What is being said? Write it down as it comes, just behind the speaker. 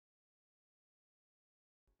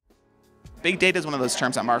big data is one of those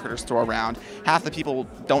terms that marketers throw around. Half the people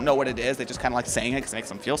don't know what it is. They just kind of like saying it because it makes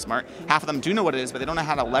them feel smart. Half of them do know what it is, but they don't know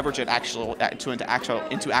how to leverage it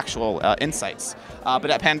into actual insights. But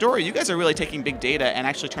at Pandora, you guys are really taking big data and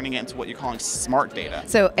actually turning it into what you're calling smart data.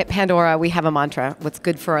 So at Pandora, we have a mantra: what's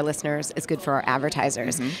good for our listeners is good for our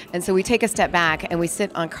advertisers. And so we take a step back and we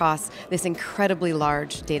sit across this incredibly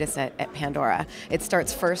large data set at Pandora. It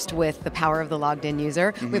starts first with the power of the logged in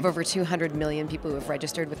user. We have over 200 million people who have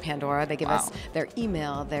registered with Pandora. They give us their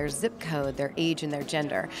email, their zip code, their age, and their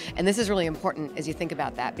gender. And this is really important as you think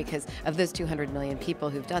about that, because of those 200 million people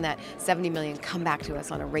who've done that, 70 million come back to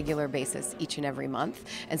us on a regular basis each and every month.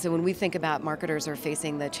 And so when we think about marketers are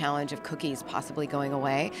facing the challenge of cookies possibly going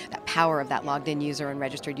away, that power of that logged in user and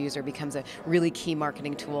registered user becomes a really key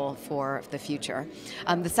marketing tool for the future.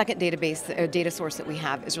 The second data source that we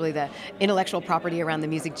have is really the intellectual property around the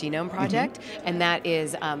Music Genome Project, and that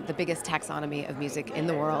is the biggest taxonomy of music in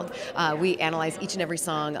the world. We analyze each and every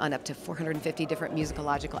song on up to 450 different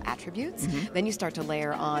musicological attributes. Then you start to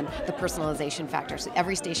layer on the personalization factor. So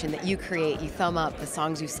every station that you create, you thumb up, the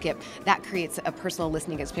songs you skip, that creates a personal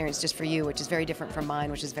listening experience just for you, which is very different from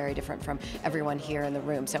mine, which is very different from everyone here in the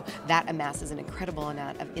room. So that amasses an incredible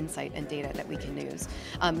amount of insight and data that we can use.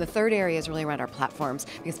 The third area is really around our platforms,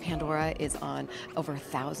 because Pandora is on over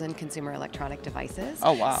 1,000 consumer electronic devices.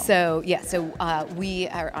 Oh, wow. So yeah, we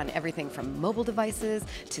are on everything from mobile devices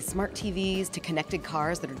to smart TVs to connected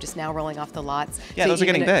cars that are just now rolling off the lots. Yeah, those are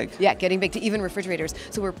getting big. Yeah, getting big, to even refrigerators.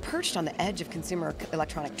 So we're perched on the edge of consumer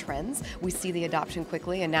electronic trends. We see the adoption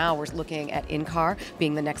quickly, and now we're looking at in-car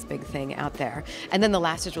being the next big thing out there. And then the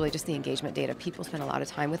last is really just the engagement data. People spend a lot of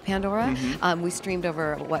time with Pandora. We streamed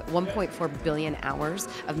over, 1.4 billion hours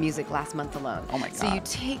of music last month alone. Oh my God. So you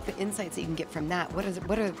take the insights that you can get from that.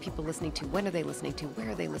 What are people listening to? When are they listening to?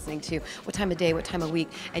 Where are they listening to? What time of day? What time of week?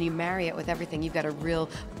 And you marry it with everything. You've got a real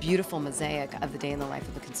beautiful mosaic of the day in the life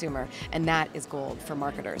of the consumer. And that is gold for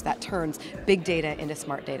marketers. That turns big data into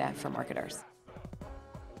smart data for marketers.